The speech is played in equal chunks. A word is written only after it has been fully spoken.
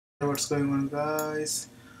What's going on, guys?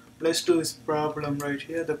 Let's do this problem right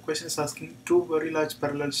here. The question is asking two very large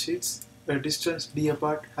parallel sheets a distance d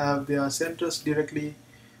apart have their centers directly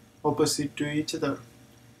opposite to each other.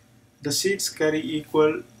 The sheets carry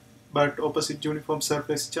equal but opposite uniform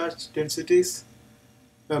surface charge densities.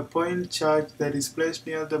 A point charge that is placed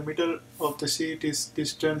near the middle of the sheet is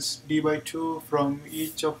distance d by 2 from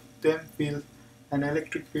each of them feels an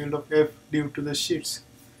electric field of F due to the sheets.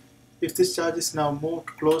 If this charge is now moved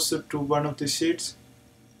closer to one of the sheets,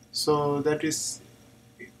 so that is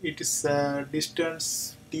it is a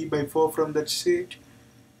distance d by 4 from that sheet,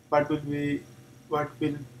 what will be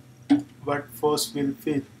what force will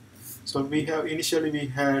feel? So we have initially we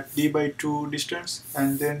had d by 2 distance,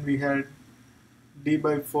 and then we had d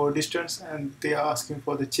by 4 distance, and they are asking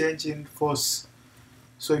for the change in force.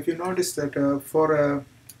 So if you notice that for a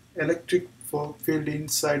electric field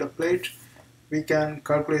inside a plate, we can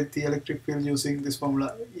calculate the electric field using this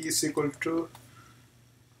formula. E is equal to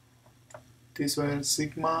this one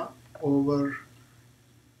sigma over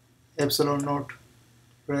epsilon naught,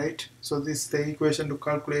 right? So this is the equation to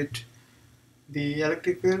calculate the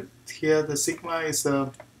electric field. Here the sigma is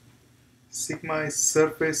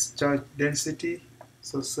surface charge density.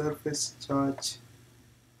 So surface charge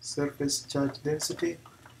density,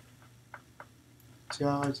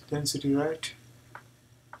 right?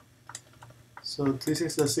 So this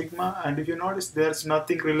is the sigma, and if you notice there's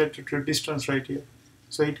nothing related to distance right here.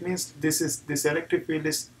 So it means this electric field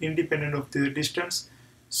is independent of the distance,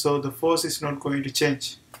 so the force is not going to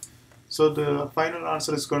change. So the final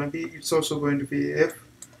answer is going to be, it's also going to be F,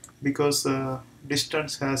 because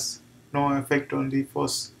distance has no effect on the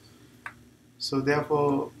force. So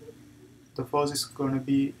therefore the force is going to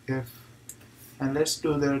be F. And let's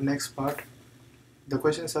do the next part. The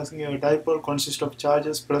question is asking a dipole consists of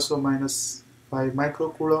charges plus or minus 5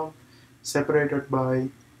 microcoulomb separated by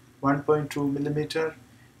 1.2 millimeter.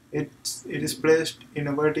 It is placed in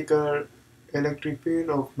a vertical electric field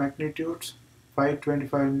of magnitudes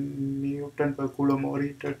 525 Newton per coulomb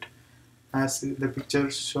oriented as in the picture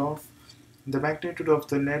shown. The magnitude of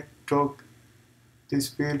the net torque this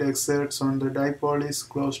field exerts on the dipole is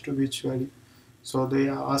close to which value? So they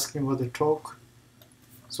are asking for the torque.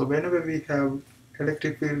 So whenever we have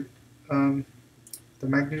electric field, the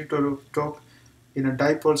magnitude of torque in a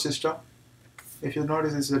dipole system, if you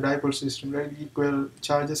notice it's a dipole system, right? Equal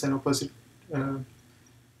charges and opposite,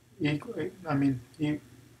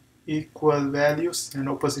 equal values and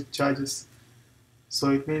opposite charges. So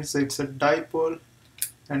it means it's a dipole,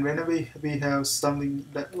 and whenever we have something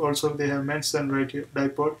that also they have mentioned right here,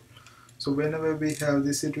 dipole. So whenever we have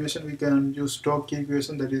this situation, we can use torque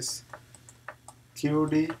equation, that is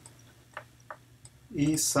QD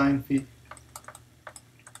E sine phi.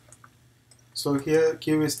 So here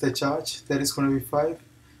Q is the charge, that is going to be 5,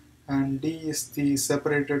 and D is the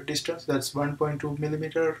separated distance, that's 1.2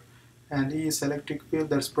 millimeter, and E is electric field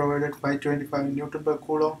that's provided by 25 Newton per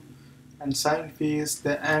coulomb, and sine phi is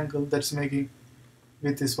the angle that's making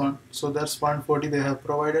with this one. So that's 140 they have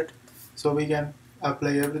provided. So we can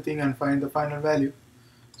apply everything and find the final value.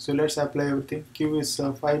 So let's apply everything. Q is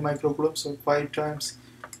 5 microcoulomb, so 5 times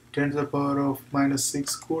 10 to the power of minus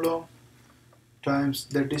 6 coulomb times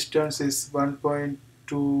the distance is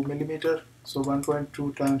 1.2 millimeter, so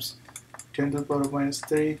 1.2 times 10 to the power of minus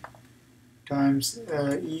 3 times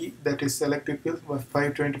E, that is electric field,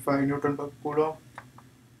 525 Newton per coulomb,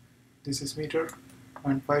 this is meter,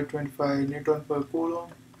 and 525 Newton per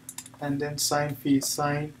coulomb, and then sine phi,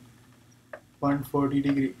 sine 140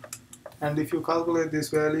 degree. And if you calculate this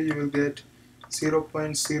value, you will get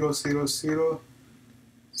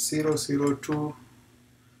 0.000002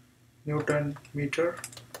 Newton meter.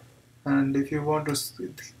 And if you want to,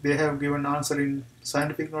 they have given answer in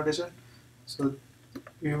scientific notation, so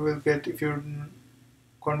you will get, if you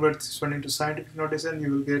convert this one into scientific notation,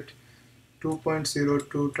 you will get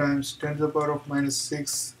 2.02 times 10 to the power of minus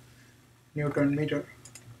 6 Newton meter,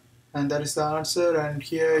 and that is the answer. And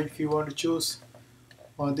here if you want to choose,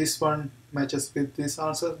 this one matches with this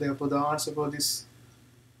answer, therefore the answer for this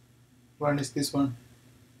one is this one,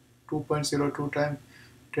 2.02 times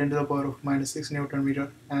 10 to the power of minus 6 Newton meter.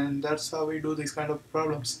 And that's how we do these kind of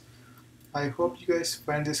problems. I hope you guys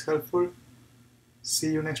find this helpful.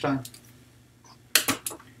 See you next time.